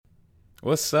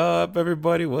What's up,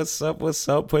 everybody? What's up? What's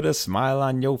up? Put a smile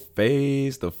on your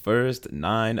face. The first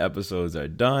 9 episodes are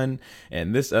done,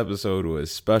 and this episode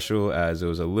was special as it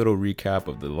was a little recap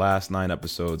of the last 9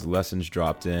 episodes. Lessons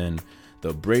dropped in.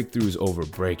 The breakthroughs over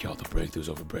break, y'all. The breakthroughs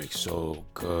over break, so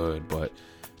good. But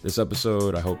this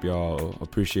episode, I hope y'all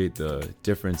appreciate the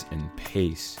difference in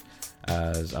pace,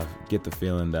 as I get the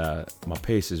feeling that my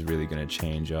pace is really gonna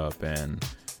change up, and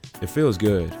it feels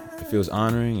good. It feels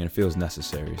honoring and it feels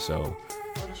necessary. So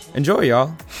enjoy,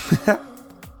 y'all.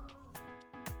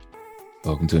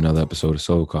 Welcome to another episode of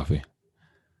Soul Coffee.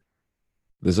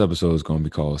 This episode is going to be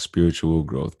called Spiritual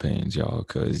Growth Pains, y'all,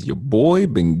 because your boy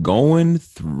been going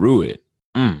through it.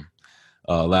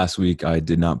 Last week, I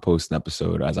did not post an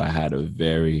episode as I had a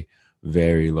very,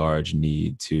 very large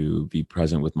need to be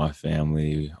present with my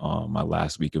family on my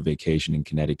last week of vacation in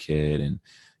Connecticut and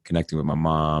connecting with my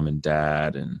mom and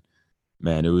dad. And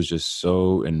man, it was just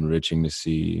so enriching to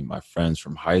see my friends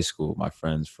from high school, my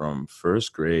friends from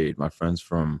first grade, my friends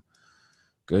from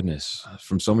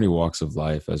from so many walks of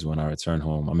life. As when I return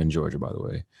home, I'm in Georgia, by the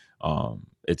way.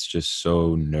 It's just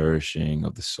so nourishing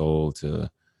of the soul to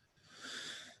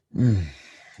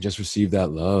just receive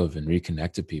that love and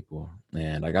reconnect to people.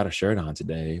 And I got a shirt on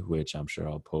today, which I'm sure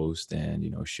I'll post and,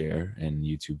 share in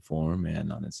YouTube form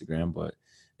and on Instagram, but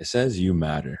it says "You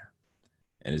Matter"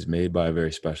 and is made by a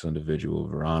very special individual,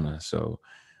 Verana. So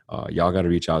y'all got to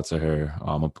reach out to her.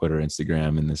 I'm gonna put her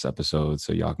Instagram in this episode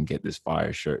so y'all can get this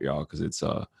fire shirt, y'all, because it's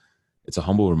a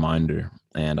humble reminder.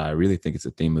 And I really think it's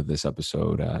the theme of this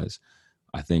episode, as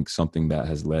I think something that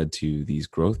has led to these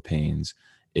growth pains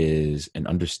is an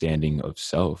understanding of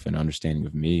self, an understanding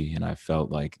of me. And I felt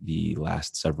like the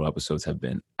last several episodes have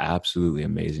been absolutely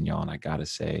amazing, y'all. And I gotta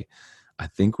say, I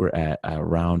think we're at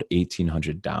around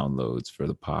 1,800 downloads for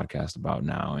the podcast about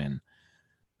now. And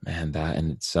man, that in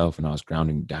itself, when I was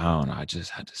grounding down, I just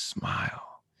had to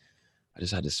smile. I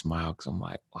just had to smile because I'm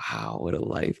like, wow, what a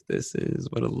life this is.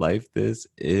 What a life this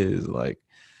is. Like,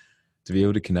 to be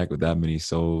able to connect with that many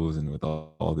souls and with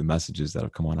all the messages that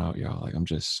have come on out, y'all. Like, I'm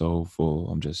just so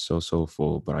full. I'm just so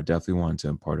full. But I definitely wanted to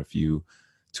impart a few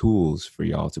tools for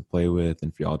y'all to play with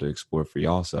and for y'all to explore for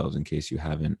yourselves in case you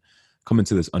haven't come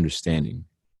into this understanding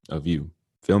of you.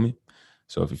 Feel me?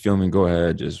 So if you feel me, go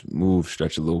ahead, just move,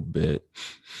 stretch a little bit.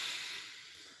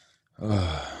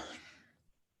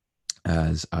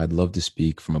 As I'd love to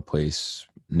speak from a place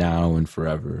now and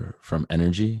forever from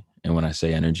energy. And when I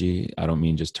say energy, I don't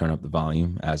mean just turn up the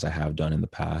volume as I have done in the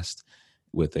past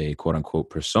with a quote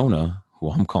unquote persona who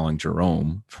I'm calling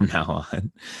Jerome from now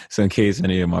on. So in case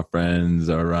any of my friends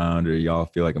are around or y'all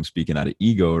feel like I'm speaking out of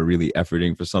ego or really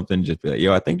efforting for something, just be like,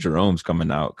 yo, I think Jerome's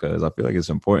coming out, because I feel like it's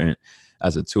important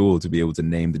as a tool to be able to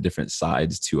name the different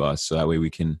sides to us. So that way we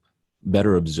can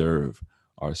better observe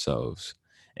ourselves.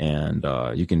 And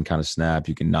you can kind of snap,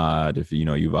 you can nod if you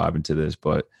vibe into this.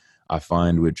 But I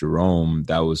find with Jerome,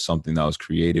 that was something that was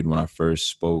created when I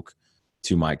first spoke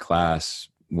to my class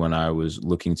when I was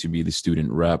looking to be the student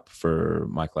rep for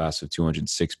my class of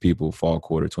 206 people, fall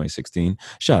quarter 2016.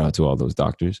 Shout out to all those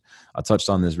doctors. I touched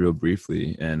on this real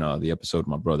briefly in the episode with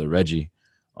my brother Reggie.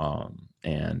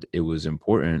 And it was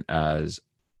important as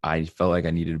I felt like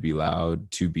I needed to be loud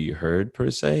to be heard,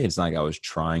 per se. It's not like I was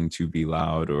trying to be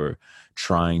loud or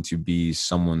trying to be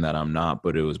someone that I'm not,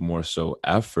 but it was more so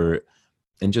effort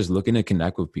and just looking to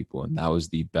connect with people. And that was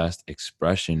the best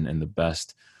expression and the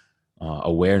best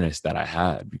awareness that I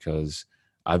had, because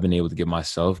I've been able to give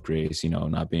myself grace,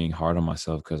 not being hard on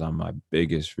myself, because I'm my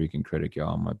biggest freaking critic,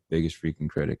 y'all. I'm my biggest freaking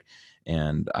critic.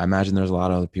 And I imagine there's a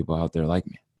lot of other people out there like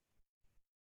me.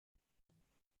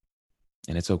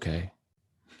 And it's okay.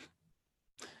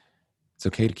 It's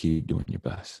okay to keep doing your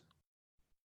best.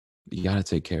 You got to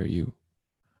take care of you.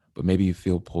 But maybe you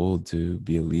feel pulled to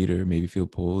be a leader. Maybe you feel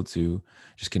pulled to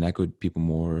just connect with people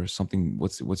more or something.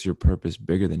 What's your purpose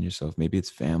bigger than yourself? Maybe it's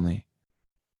family.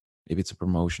 Maybe it's a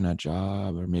promotion at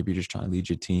job, or maybe you're just trying to lead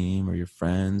your team or your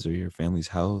friends or your family's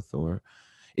health, or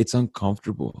it's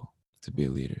uncomfortable to be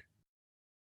a leader.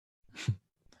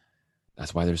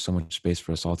 That's why there's so much space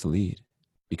for us all to lead,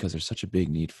 because there's such a big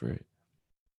need for it.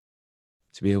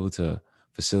 To be able to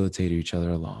facilitate each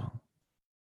other along,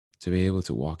 to be able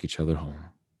to walk each other home.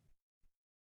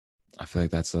 I feel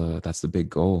like that's the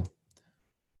big goal.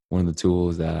 One of the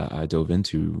tools that I dove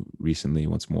into recently,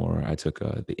 once more, I took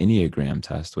the Enneagram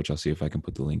test, which I'll see if I can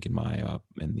put the link in my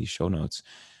in the show notes,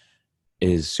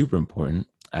 is super important.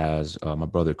 As my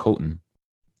brother Colton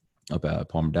up at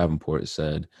Palmer Davenport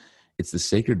said, it's the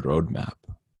sacred roadmap.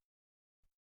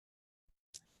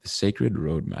 The sacred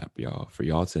roadmap, y'all, for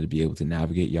y'all to be able to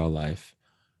navigate y'all life,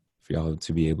 for y'all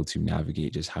to be able to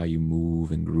navigate just how you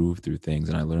move and groove through things.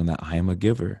 And I learned that I am a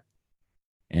giver.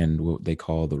 And what they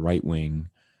call the right wing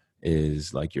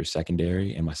is like your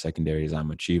secondary, and my secondary is I'm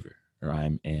an achiever, or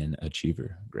I'm an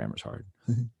achiever. Grammar's hard.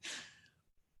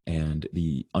 And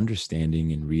the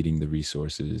understanding and reading the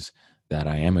resources that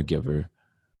I am a giver,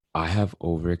 I have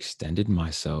overextended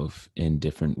myself in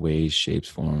different ways, shapes,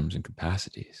 forms, and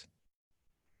capacities.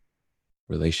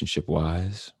 Relationship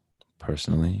wise,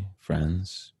 personally,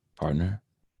 friends, partner,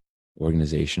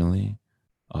 organizationally,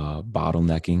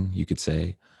 bottlenecking, you could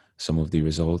say, some of the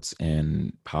results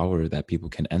and power that people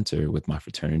can enter with my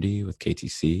fraternity, with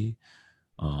KTC,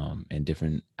 and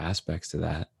different aspects to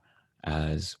that,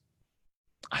 as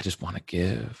I just want to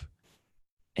give.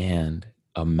 And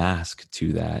a mask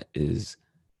to that is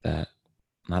that,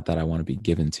 not that I want to be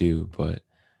given to, but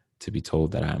to be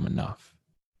told that I am enough.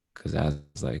 Because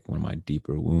that's like one of my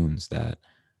deeper wounds that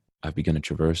I've begun to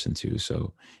traverse into.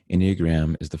 So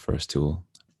Enneagram is the first tool.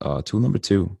 Tool number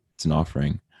 2, it's an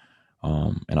offering.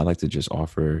 And I'd like to just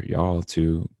offer y'all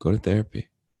to go to therapy.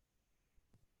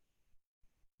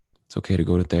 It's okay to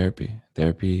go to therapy.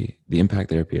 Therapy, the impact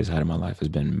therapy has had in my life has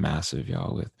been massive,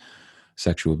 y'all, with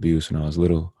sexual abuse when I was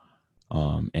little,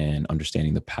 and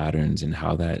understanding the patterns and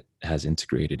how that has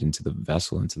integrated into the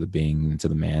vessel, into the being, into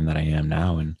the man that I am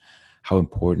now, and how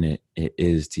important it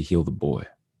is to heal the boy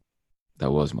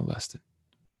that was molested.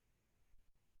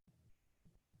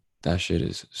 That shit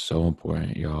is so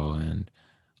important, y'all. And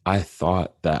I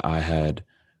thought that I had,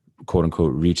 quote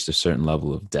unquote, reached a certain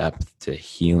level of depth to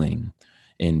healing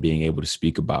and being able to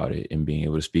speak about it and being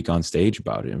able to speak on stage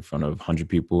about it in front of 100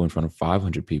 people, in front of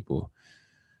 500 people.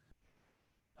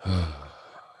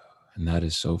 And that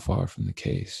is so far from the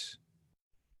case,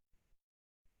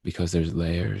 because there's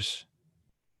layers,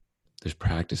 there's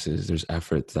practices, there's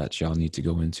efforts that y'all need to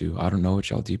go into. I don't know what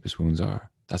y'all deepest wounds are.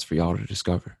 That's for y'all to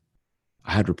discover.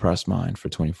 I had repressed mine for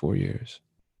 24 years.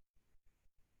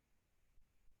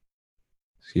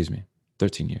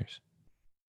 13 years.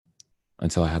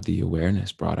 Until I had the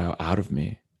awareness brought out of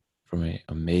me from an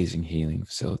amazing healing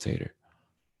facilitator.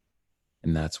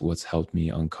 And that's what's helped me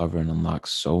uncover and unlock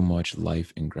so much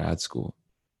life in grad school.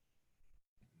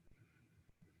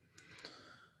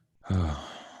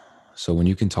 So when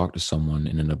you can talk to someone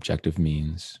in an objective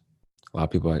means, a lot of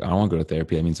people are like, I don't want to go to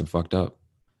therapy, that means I'm fucked up.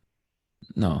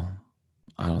 No,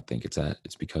 I don't think it's that.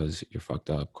 It's because you're fucked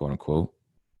up, quote unquote.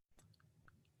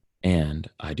 And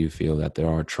I do feel that there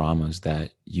are traumas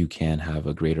that you can have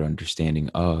a greater understanding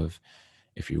of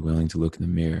if you're willing to look in the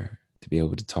mirror, to be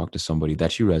able to talk to somebody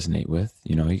that you resonate with.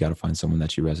 You know, you got to find someone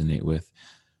that you resonate with.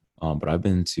 But I've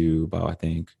been to about, I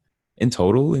think, in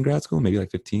total in grad school, maybe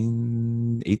like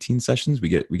 15, 18 sessions. We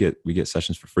get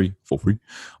sessions for free.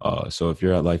 So if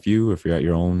you're at LifeU, or if you're at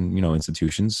your own,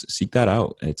 institutions, seek that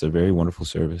out. It's a very wonderful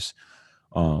service.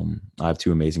 I have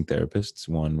 2 amazing therapists.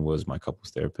 One was my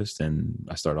couples therapist, and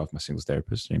I started off my singles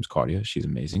therapist. Her name's Claudia. She's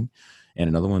amazing. And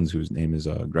another one whose name is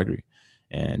Gregory,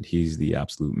 and he's the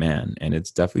absolute man. And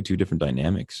it's definitely 2 different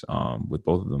dynamics with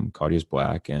both of them. Claudia's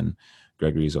Black and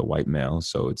Gregory's a white male.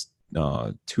 So it's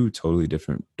 2 totally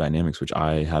different dynamics, which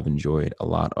I have enjoyed a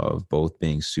lot of, both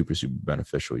being super, super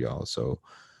beneficial, y'all. So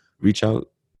reach out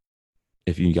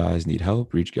if you guys need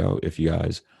help. Reach out if you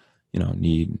guys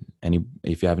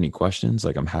if you have any questions.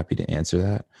 Like, I'm happy to answer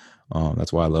that.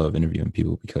 That's why I love interviewing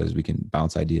people, because we can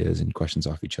bounce ideas and questions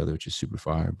off each other, which is super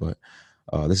fire. But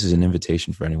this is an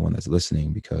invitation for anyone that's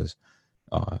listening, because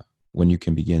when you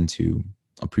can begin to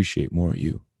appreciate more of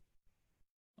you,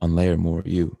 unlayer more of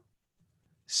you,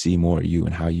 see more of you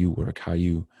and how you work, how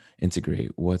you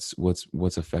integrate, what's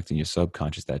affecting your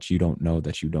subconscious that you don't know,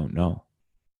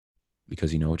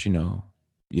 because you know what you know,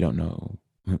 you don't know.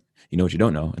 You know what you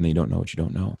don't know, and then you don't know what you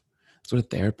don't know. That's what a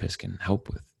therapist can help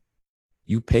with.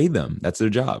 You pay them. That's their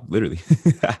job, literally.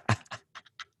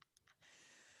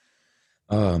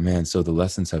 Oh, man. So the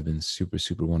lessons have been super,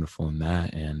 super wonderful in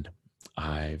that. And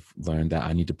I've learned that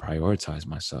I need to prioritize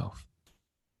myself.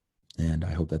 And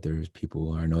I hope that there's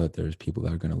people, or I know that there's people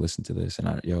that are going to listen to this. And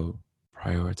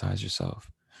prioritize yourself.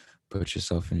 Put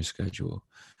yourself in your schedule.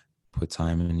 Put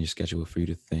time in your schedule for you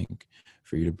to think,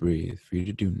 for you to breathe, for you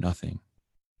to do nothing.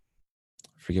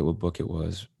 Forget what book it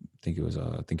was. I think it was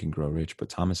Think and Grow Rich. But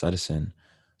Thomas Edison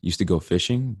used to go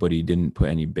fishing, but he didn't put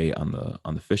any bait on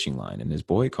the fishing line. And his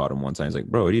boy caught him one time. He's like,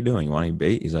 "Bro, what are you doing? You want any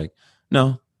bait?" He's like,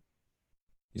 "No."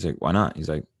 He's like, "Why not?" He's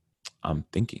like, "I'm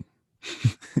thinking."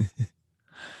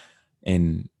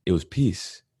 And it was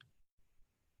peace.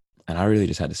 And I really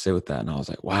just had to sit with that. And I was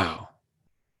like, wow.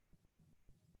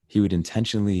 He would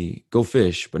intentionally go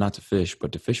fish, but not to fish,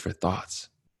 but to fish for thoughts.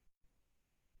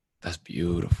 That's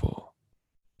beautiful.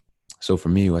 So for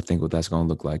me, I think what that's going to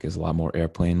look like is a lot more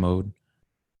airplane mode,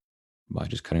 by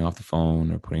just cutting off the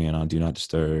phone or putting it on do not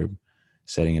disturb,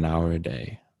 setting an hour a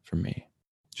day for me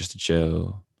just to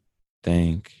chill,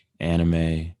 think,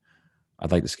 anime.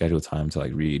 I'd like to schedule time to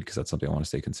like read because that's something I want to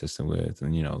stay consistent with,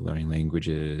 and learning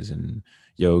languages and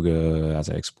yoga as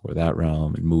I explore that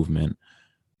realm, and movement.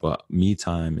 But me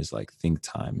time is like think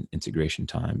time, integration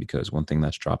time, because one thing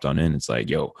that's dropped on in, it's like,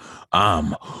 yo,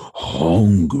 I'm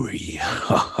hungry.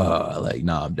 Like,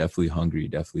 nah, I'm definitely hungry.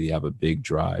 Definitely have a big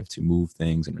drive to move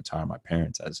things and retire my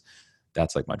parents, as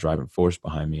that's like my driving force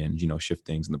behind me. And, shift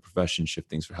things in the profession,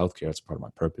 shift things for healthcare. That's part of my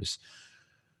purpose.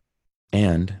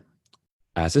 And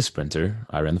as a sprinter,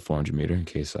 I ran the 400 meter, in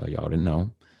case y'all didn't know.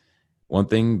 One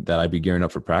thing that I'd be gearing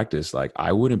up for practice, like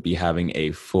I wouldn't be having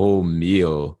a full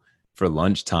meal for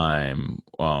lunchtime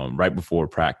right before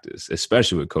practice,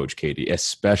 especially with Coach Katie,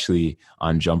 especially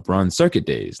on jump run circuit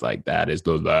days. Like that is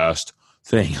the last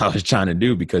thing I was trying to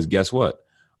do, because guess what?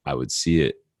 I would see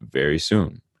it very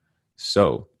soon.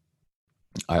 So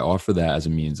I offer that as a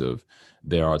means of,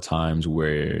 there are times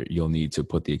where you'll need to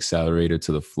put the accelerator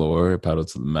to the floor, pedal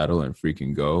to the metal, and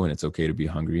freaking go. And it's okay to be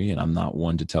hungry. And I'm not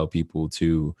one to tell people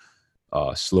to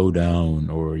slow down,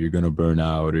 or you're going to burn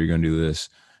out, or you're going to do this.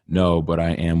 No, but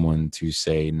I am one to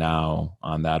say, now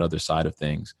on that other side of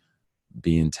things,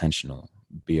 be intentional,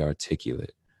 be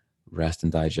articulate, rest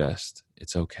and digest.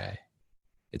 It's okay.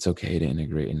 It's okay to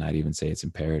integrate and not even say it's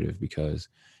imperative, because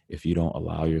if you don't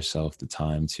allow yourself the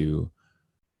time to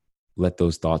let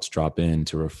those thoughts drop in,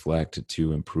 to reflect,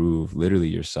 to improve literally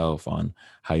yourself on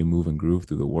how you move and groove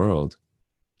through the world,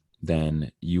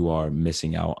 then you are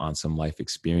missing out on some life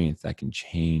experience that can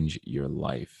change your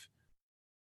life.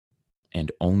 And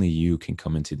only you can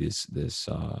come into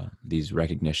these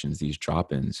recognitions, these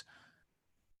drop-ins,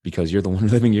 because you're the one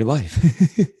living your life.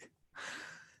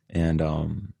 And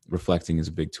reflecting is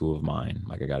a big tool of mine.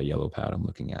 Like I got a yellow pad I'm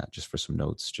looking at just for some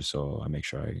notes, just so I make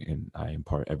sure I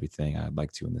impart everything I'd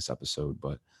like to in this episode.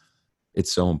 But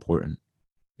it's so important.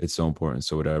 It's so important.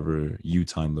 So whatever you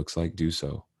time looks like, do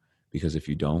so. Because if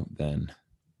you don't, then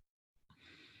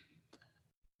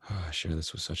I share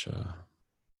this with such a,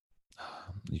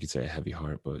 you could say a heavy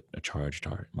heart, but a charged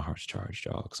heart. My heart's charged,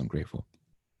 y'all, because I'm grateful.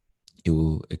 If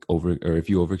you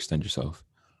overextend yourself,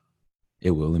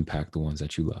 it will impact the ones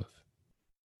that you love.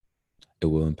 It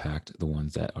will impact the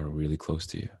ones that are really close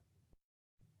to you.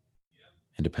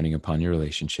 And depending upon your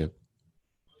relationship,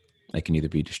 it can either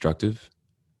be destructive,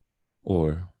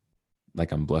 or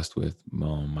like I'm blessed with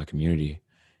my community,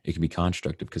 it can be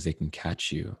constructive, because they can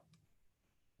catch you.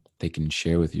 They can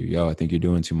share with you, yo, I think you're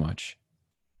doing too much.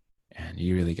 And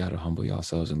you really got to humble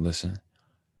yourselves and listen.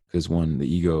 Because the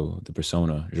ego, the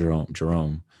persona,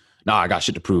 Jerome, nah, I got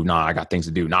shit to prove. Nah, I got things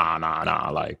to do.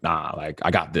 Nah, like,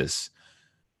 I got this.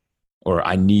 Or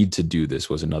I need to do this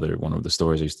was another one of the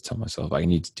stories I used to tell myself. I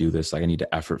need to do this. Like I need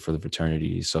to effort for the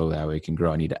fraternity so that way it can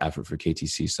grow. I need to effort for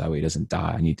KTC so that way it doesn't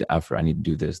die. I need to effort. I need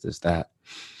to do this, that.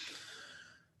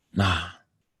 Nah.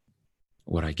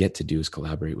 What I get to do is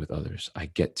collaborate with others. I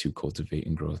get to cultivate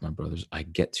and grow with my brothers. I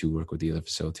get to work with the other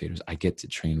facilitators. I get to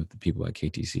train with the people at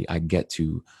KTC. I get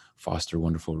to foster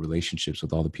wonderful relationships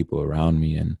with all the people around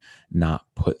me, and not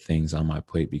put things on my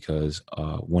plate. Because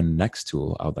one next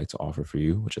tool I would like to offer for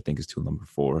you, which I think is tool number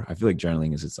 4. I feel like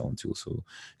journaling is its own tool. So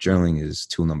journaling is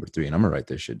tool number 3. And I'm going to write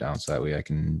this shit down so that way I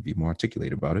can be more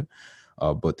articulate about it.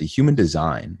 But the human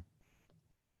design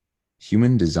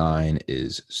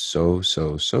is so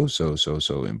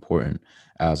important,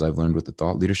 as I've learned with the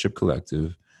Thought Leadership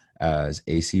Collective, as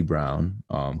AC Brown,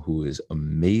 who is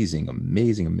amazing.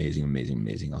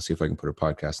 I'll see if I can put her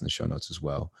podcast in the show notes as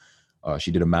well.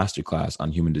 She did a masterclass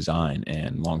on human design,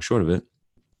 and long short of it,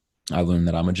 I learned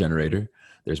that I'm a generator.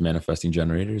 There's manifesting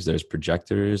generators, there's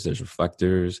projectors, there's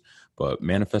reflectors, but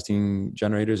manifesting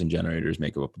generators and generators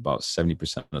make up about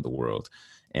 70% of the world.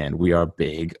 And we are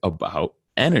big about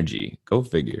energy. Go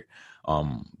figure.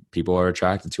 People are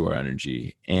attracted to our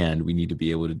energy, and we need to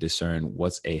be able to discern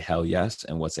what's a hell yes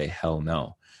and what's a hell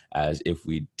no. As if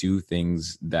we do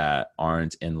things that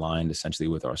aren't in line essentially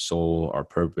with our soul, our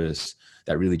purpose,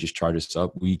 that really just charge us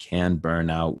up, we can burn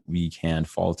out, we can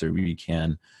falter, we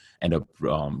can end up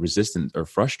resistant or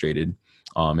frustrated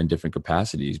in different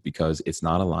capacities, because it's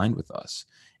not aligned with us.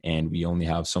 And we only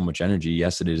have so much energy.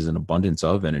 Yes, it is an abundance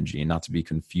of energy, and not to be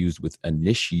confused with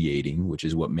initiating, which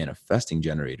is what manifesting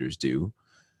generators do.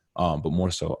 But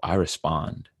more so, I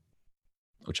respond,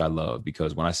 which I love,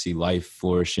 because when I see life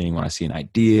flourishing, when I see an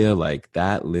idea, like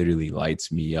that literally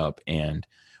lights me up. And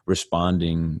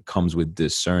responding comes with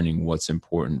discerning what's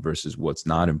important versus what's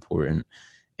not important,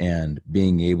 and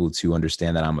being able to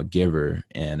understand that I'm a giver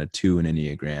and a 2 in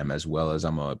Enneagram, as well as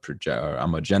I'm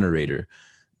a generator.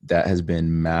 that has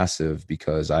been massive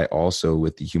because I also,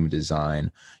 with the human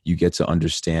design, you get to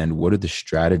understand what are the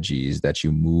strategies that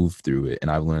you move through it. And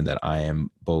I've learned that I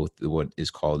am both what is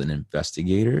called an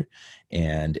investigator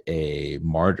and a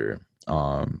martyr.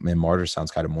 And martyr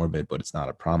sounds kind of morbid, but it's not,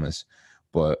 a promise.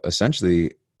 But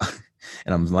essentially,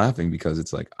 and I'm laughing because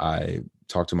it's like I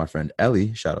talked to my friend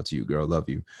Ellie, shout out to you, girl, love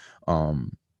you.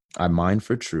 I mine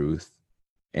for truth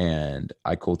and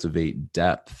I cultivate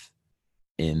depth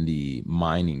in the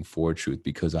mining for truth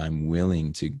because I'm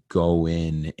willing to go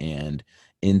in and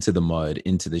into the mud,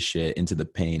 into the shit, into the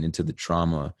pain, into the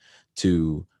trauma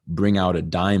to bring out a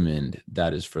diamond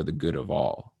that is for the good of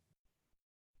all.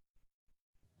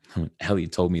 When Ellie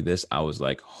told me this, I was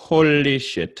like, holy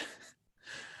shit.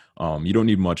 You don't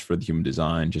need much for the human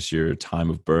design, just your time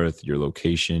of birth, your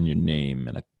location, your name.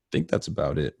 And I think that's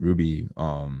about it. Ruby,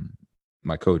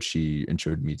 my coach, she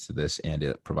introduced me to this and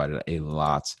it provided a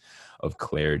lot of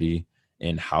clarity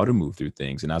in how to move through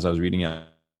things. And as I was reading it,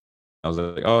 I was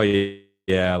like, oh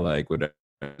yeah, like whatever.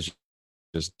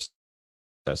 Just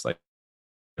that's like,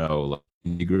 like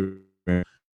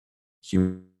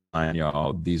human,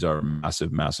 y'all. These are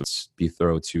massive, massive. Be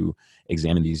thorough to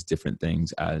examine these different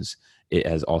things, as it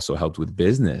has also helped with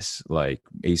business. Like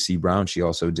AC Brown, she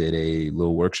also did a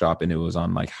little workshop and it was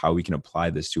on like how we can apply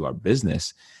this to our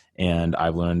business. And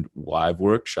I've learned live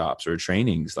workshops or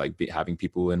trainings, like having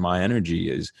people in my energy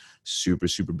is super,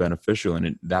 super beneficial.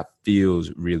 And that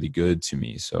feels really good to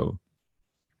me. So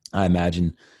I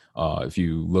imagine if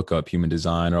you look up human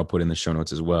design, or I'll put in the show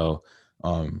notes as well,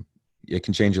 it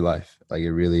can change your life. Like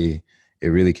it really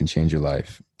can change your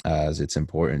life, as it's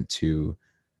important to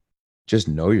just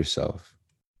know yourself.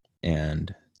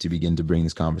 And to begin to bring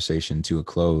this conversation to a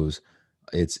close,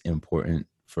 it's important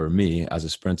for me as a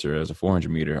sprinter, as a 400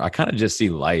 meter. I kind of just see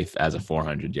life as a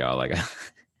 400, y'all. Like,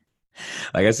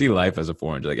 like I see life as a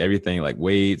 400, like everything, like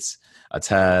weights, a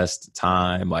test,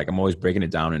 time. Like I'm always breaking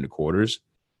it down into quarters.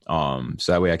 So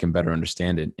that way I can better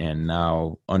understand it. And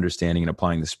now understanding and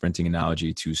applying the sprinting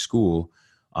analogy to school,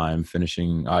 I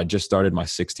just started my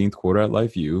 16th quarter at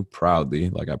Life U proudly.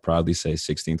 Like I proudly say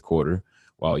 16th quarter,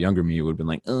 while younger me would have been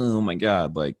like, oh my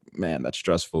God, like, man, that's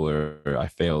stressful, or I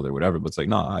failed or whatever. But it's like,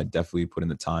 no, I definitely put in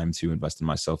the time to invest in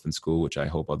myself in school, which I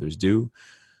hope others do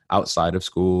outside of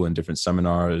school and different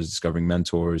seminars, discovering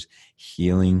mentors.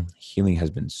 Healing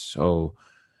has been so,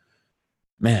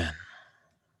 man,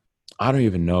 I don't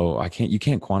even know. You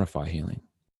can't quantify healing.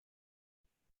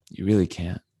 You really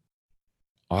can't.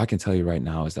 All I can tell you right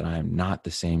now is that I am not the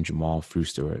same Jamal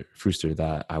Frooster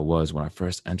that I was when I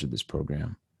first entered this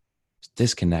program. I was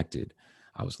disconnected.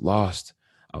 I was lost.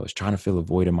 I was trying to fill a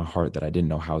void in my heart that I didn't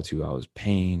know how to. I was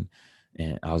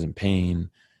in pain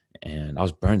and I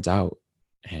was burnt out.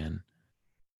 And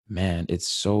man, it's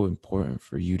so important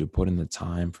for you to put in the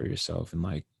time for yourself. And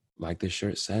like this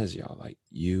shirt says, y'all, like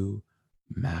you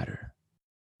matter.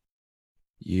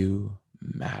 You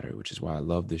matter, which is why I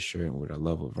love this shirt and what I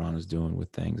love what Ron is doing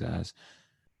with things, as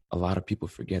a lot of people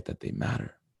forget that they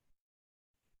matter.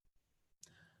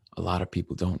 A lot of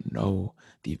people don't know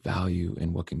the value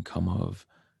and what can come of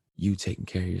you taking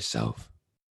care of yourself.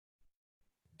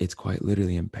 It's quite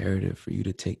literally imperative for you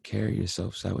to take care of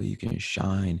yourself so that way you can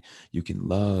shine, you can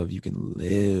love, you can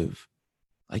live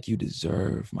like you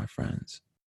deserve, my friends.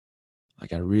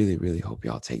 Like I really, really hope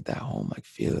y'all take that home. Like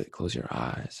feel it, close your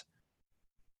eyes.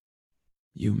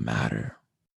 You matter.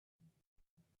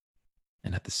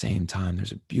 And at the same time,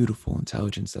 there's a beautiful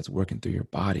intelligence that's working through your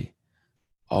body,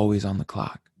 always on the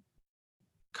clock,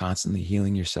 constantly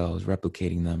healing your cells,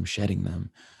 replicating them, shedding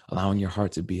them, allowing your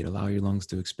heart to beat, allow your lungs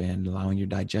to expand, allowing your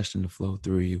digestion to flow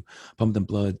through you, pump the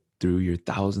blood through your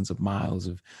thousands of miles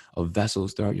of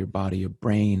vessels throughout your body, your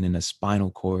brain, and a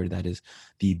spinal cord that is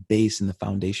the base and the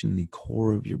foundation, the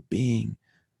core of your being,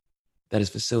 that is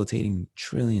facilitating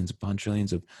trillions upon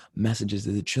trillions of messages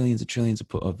to the trillions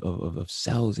of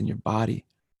cells in your body.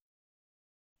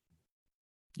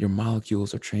 Your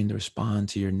molecules are trained to respond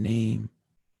to your name.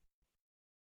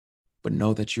 But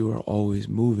know that you are always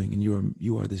moving, and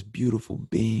you are this beautiful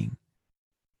being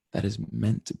that is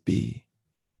meant to be.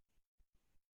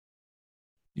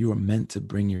 You are meant to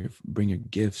bring your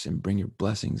gifts and bring your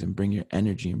blessings and bring your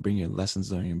energy and bring your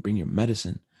lessons learned and bring your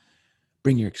medicine,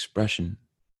 bring your expression,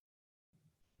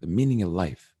 the meaning of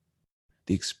life,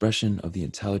 the expression of the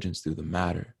intelligence through the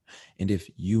matter. And if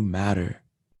you matter,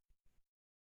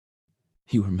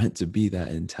 you are meant to be that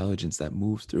intelligence that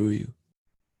moves through you,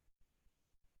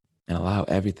 and allow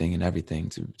everything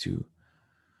to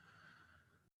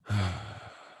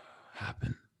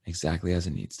happen exactly as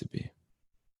it needs to be.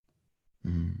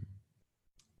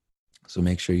 So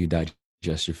make sure you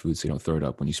digest your food so you don't throw it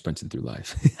up when you're sprinting through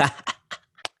life.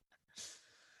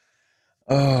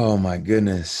 Oh my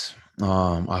goodness.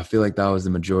 I feel like that was the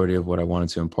majority of what I wanted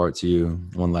to impart to you.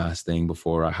 One last thing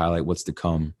before I highlight what's to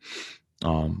come.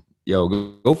 Yo,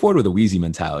 go forward with a Wheezy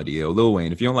mentality. Yo, Lil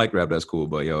Wayne, if you don't like rap, that's cool.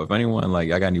 But yo, if anyone, like,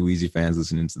 I got any Wheezy fans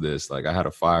listening to this, like, I had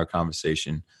a fire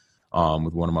conversation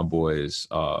with one of my boys,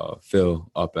 Phil,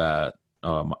 up at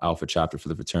Alpha Chapter for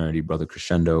the fraternity, brother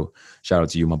Crescendo. Shout out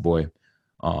to you, my boy.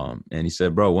 And he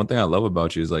said, bro, one thing I love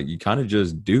about you is like you kind of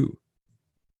just do.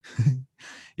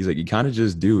 He's like, you kind of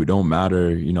just do. It don't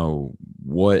matter,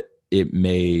 what it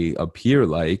may appear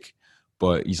like,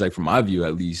 but he's like, from my view,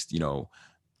 at least,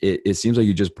 it seems like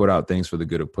you just put out things for the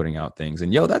good of putting out things.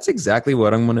 And yo, that's exactly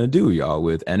what I'm going to do, y'all,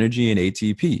 with energy and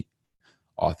ATP: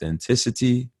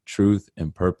 authenticity, truth,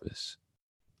 and purpose.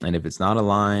 And if it's not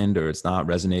aligned or it's not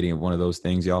resonating with one of those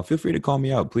things, y'all feel free to call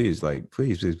me out, please. Like,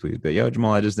 please, please, please. But yo,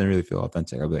 Jamal, I just didn't really feel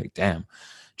authentic. I'll be like, damn,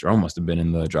 Jerome must have been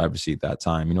in the driver's seat that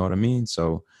time. You know what I mean?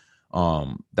 So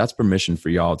that's permission for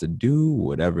y'all to do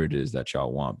whatever it is that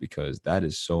y'all want, because that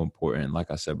is so important.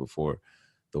 Like I said before,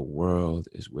 the world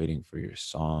is waiting for your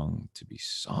song to be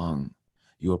sung.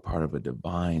 You are part of a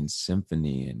divine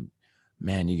symphony, and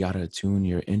man, you got to tune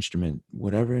your instrument,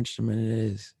 whatever instrument it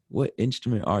is. What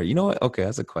instrument are you? You know what? Okay,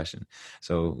 that's a question.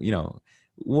 So,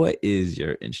 what is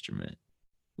your instrument?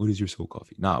 What is your soul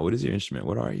coffee? Nah, what is your instrument?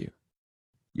 What are you?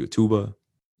 You a tuba?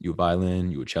 You a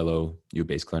violin? You a cello? You a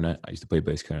bass clarinet? I used to play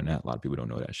bass clarinet. A lot of people don't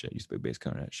know that shit. I used to play bass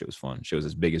clarinet. Shit was fun. Shit was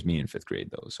as big as me in 5th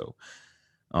grade though. So,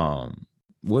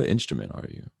 what instrument are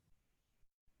you?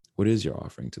 What is your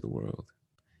offering to the world?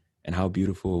 And how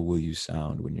beautiful will you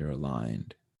sound when you're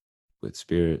aligned with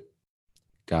spirit,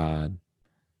 God,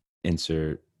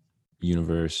 insert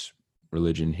universe,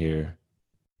 religion here?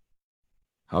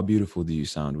 How beautiful do you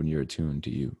sound when you're attuned to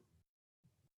you?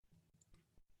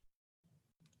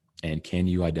 And can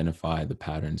you identify the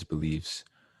patterns, beliefs,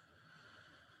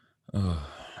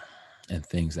 and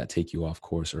things that take you off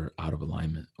course or out of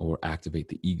alignment or activate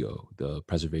the ego, the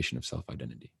preservation of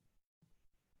self-identity?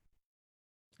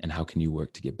 And how can you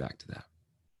work to get back to that?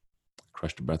 I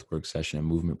crushed a breathwork session and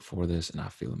movement before this, and I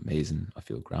feel amazing. I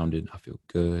feel grounded. I feel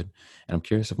good. And I'm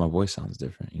curious if my voice sounds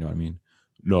different. You know what I mean?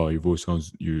 No, your voice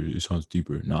it sounds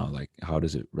deeper. No, like, how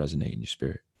does it resonate in your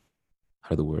spirit?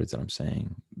 How are the words that I'm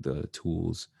saying, the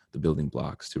tools, the building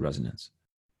blocks to resonance,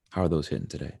 how are those hitting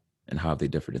today? And how have they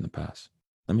differed in the past?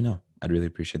 Let me know. I'd really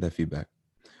appreciate that feedback.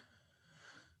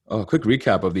 A quick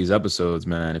recap of these episodes,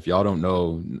 man. If y'all don't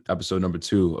know, episode number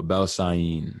 2, Abel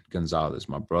Sain Gonzalez,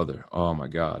 my brother. Oh my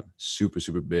God. Super,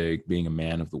 super big, being a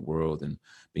man of the world and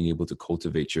being able to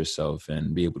cultivate yourself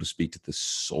and be able to speak to the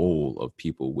soul of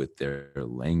people with their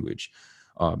language.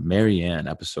 Marianne,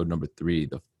 episode number 3,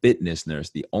 the fitness nurse,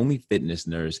 the only fitness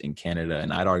nurse in Canada.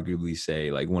 And I'd arguably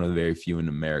say like one of the very few in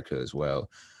America as well.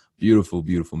 Beautiful,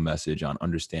 beautiful message on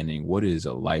understanding what is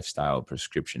a lifestyle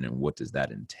prescription and what does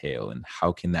that entail and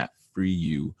how can that free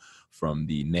you from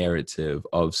the narrative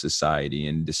of society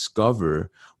and discover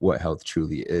what health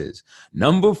truly is.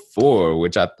 Number 4,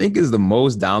 which I think is the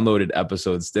most downloaded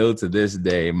episode still to this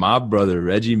day, my brother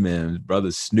Reggie Mims, brother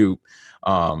Snoop,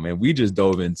 and we just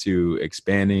dove into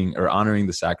expanding or honoring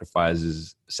the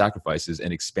sacrifices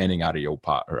and expanding out of your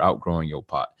pot or outgrowing your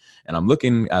pot. And I'm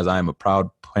looking, as I am a proud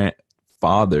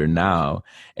father now,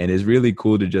 and it's really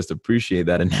cool to just appreciate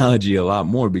that analogy a lot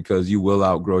more, because you will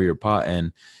outgrow your pot,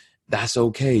 and that's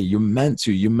okay. You're meant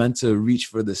to reach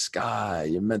for the sky.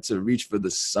 You're meant to reach for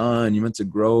the sun. You're meant to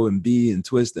grow and be and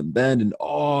twist and bend and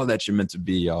all that you're meant to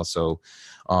be. Also,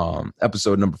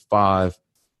 episode number 5,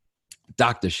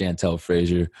 Dr. Chantel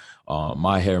Frazier,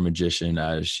 my hair magician,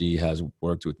 as she has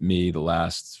worked with me the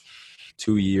last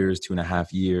 2.5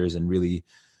 years, and really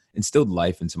instilled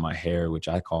life into my hair, which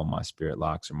I call my spirit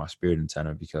locks or my spirit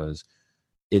antenna, because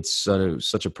it's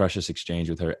such a precious exchange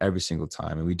with her every single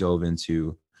time. And we dove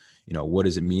into, what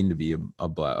does it mean to be a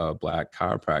black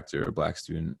chiropractor, a black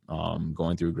student,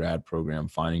 going through a grad program,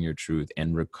 finding your truth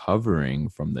and recovering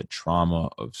from the trauma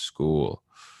of school.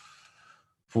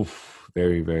 Oof,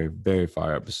 very, very, very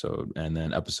fire episode. And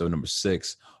then episode number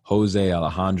 6, Jose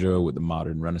Alejandro with the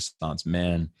Modern Renaissance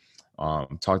Man,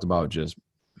 talked about just,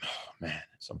 man,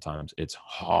 sometimes it's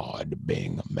hard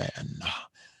being a man.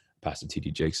 Pastor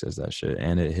TD Jake says that shit,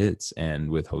 and it hits. And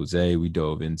with Jose, we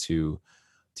dove into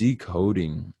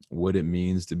decoding what it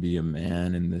means to be a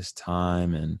man in this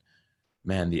time, and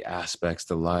man, the aspects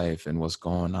to life and what's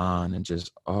going on, and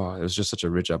just, it was just such a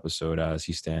rich episode, as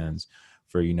he stands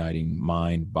for uniting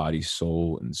mind, body,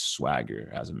 soul, and swagger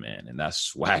as a man. And that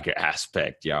swagger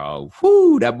aspect, y'all,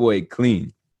 whoo, that boy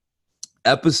clean.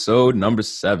 Episode number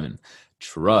 7,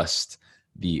 Trust,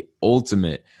 the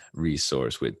ultimate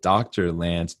resource, with Dr.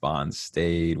 Lance Von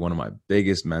Stade, one of my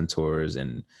biggest mentors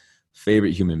and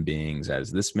favorite human beings,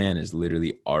 as this man is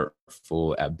literally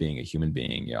artful at being a human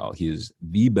being, y'all. He is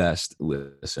the best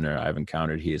listener I've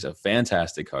encountered. He is a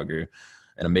fantastic hugger,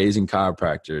 an amazing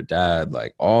chiropractor, dad,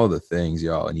 like all the things,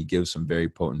 y'all. And he gives some very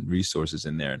potent resources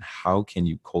in there. And how can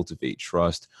you cultivate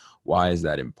trust? Why is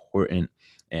that important?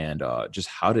 And just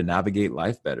how to navigate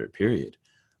life better, period.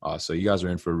 So you guys are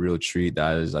in for a real treat.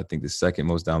 That is, I think, the second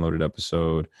most downloaded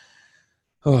episode.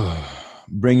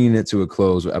 Bringing it to a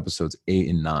close with episodes 8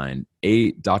 and 9.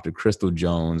 8, Dr. Crystal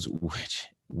Jones, which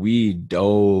we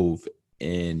dove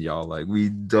in, y'all. Like, we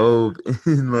dove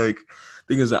in, like, I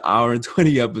think it was an hour and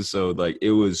 20 episode. Like,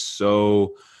 it was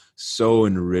so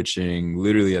enriching,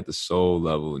 literally at the soul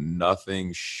level.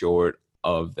 Nothing short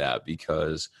of that,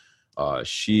 because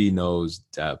she knows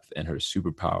depth, and her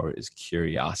superpower is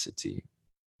curiosity.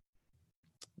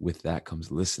 With that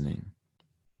comes listening,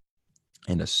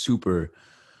 and a super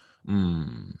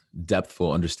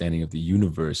depthful understanding of the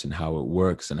universe and how it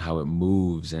works and how it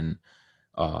moves, and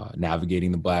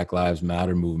navigating the Black Lives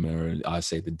Matter movement, or I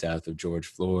say the death of George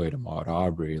Floyd, Ahmaud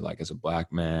Arbery, like as a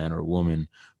Black man or woman,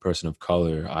 person of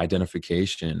color,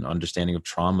 identification, understanding of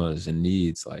traumas and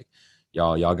needs. Like,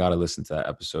 y'all got to listen to that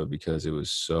episode, because it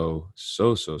was so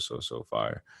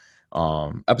fire.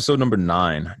 Episode number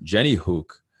 9, Jenny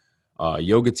Hook,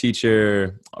 yoga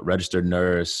teacher, registered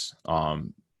nurse.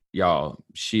 Y'all,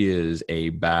 she is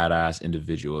a badass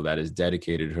individual that has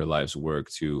dedicated her life's work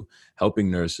to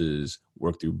helping nurses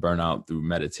work through burnout through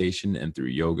meditation and through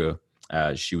yoga.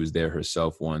 She was there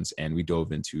herself once, and we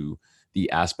dove into the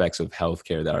aspects of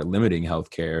healthcare that are limiting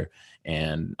healthcare,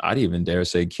 and I'd even dare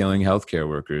say killing healthcare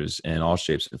workers in all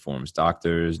shapes and forms,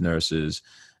 doctors, nurses.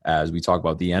 As we talk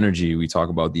about the energy, we talk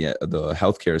about the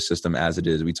healthcare system as it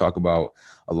is. We talk about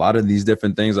a lot of these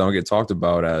different things that don't get talked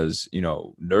about, as, you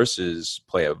know, nurses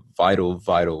play a vital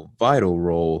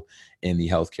role in the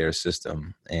healthcare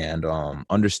system. And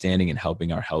understanding and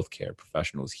helping our healthcare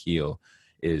professionals heal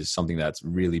is something that's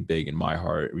really big in my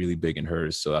heart, really big in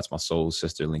hers. So that's my soul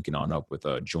sister linking on up with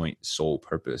a joint soul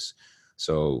purpose.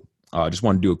 So I just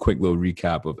want to do a quick little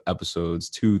recap of episodes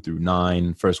 2 through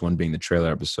 9. First one being the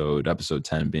trailer episode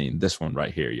 10 being this one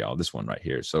right here, y'all. This one right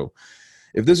here. So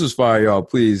if this was fire, y'all,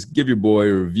 please give your boy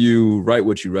a review, write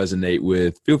what you resonate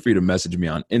with. Feel free to message me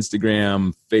on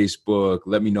Instagram, Facebook.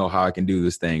 Let me know how I can do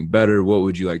this thing better. What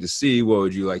would you like to see? What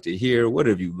would you like to hear? What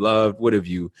have you loved? What have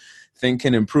you think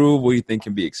can improve? What do you think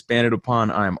can be expanded upon?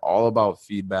 I am all about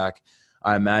feedback.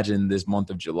 I imagine this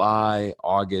month of July,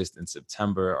 August, and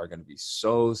September are going to be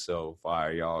so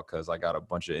fire, y'all, because I got a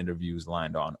bunch of interviews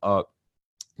lined on up.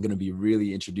 I'm going to be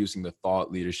really introducing the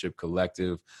Thought Leadership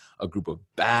Collective, a group of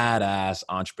badass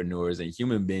entrepreneurs and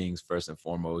human beings, first and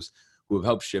foremost, who have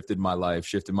helped shifted my life,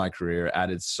 shifted my career,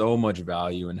 added so much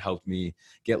value, and helped me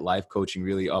get life coaching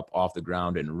really up off the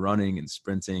ground and running and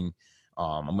sprinting.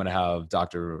 I'm going to have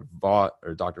Dr.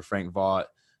 Frank Vaught,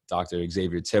 Dr.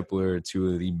 Xavier Tipler, 2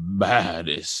 of the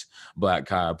baddest Black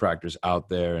chiropractors out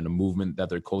there, and the movement that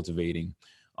they're cultivating.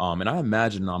 And I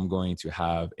imagine I'm going to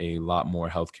have a lot more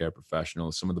healthcare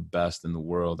professionals, some of the best in the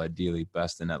world, ideally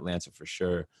best in Atlanta for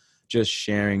sure, just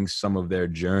sharing some of their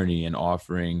journey and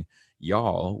offering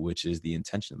y'all, which is the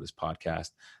intention of this podcast,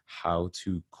 how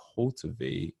to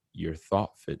cultivate your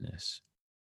thought fitness.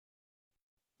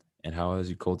 And how, as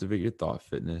you cultivate your thought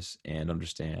fitness and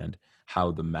understand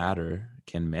how the matter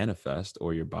can manifest,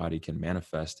 or your body can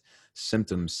manifest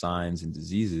symptoms, signs, and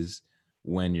diseases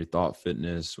when your thought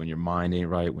fitness, when your mind ain't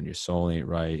right, when your soul ain't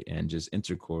right, and just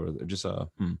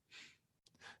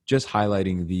just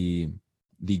highlighting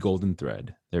the golden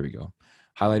thread. There we go.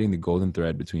 Highlighting the golden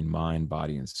thread between mind,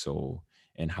 body, and soul,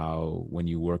 and how when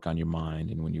you work on your mind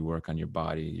and when you work on your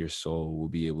body, your soul will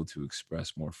be able to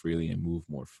express more freely and move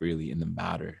more freely in the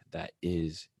matter that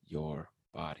is your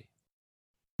body.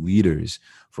 Leaders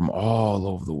from all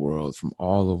over the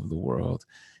world.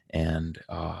 And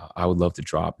I would love to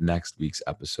drop next week's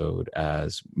episode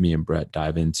as me and Brett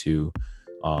dive into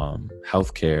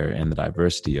healthcare and the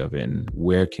diversity of it, and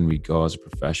where can we go as a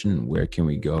profession, where can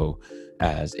we go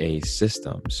as a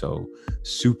system. So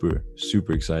super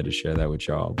excited to share that with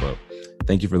y'all. But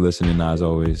thank you for listening. As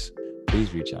always,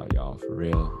 please reach out, y'all, for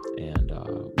real. And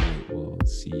we'll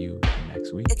see you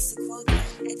next week. It's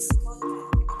the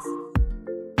quote.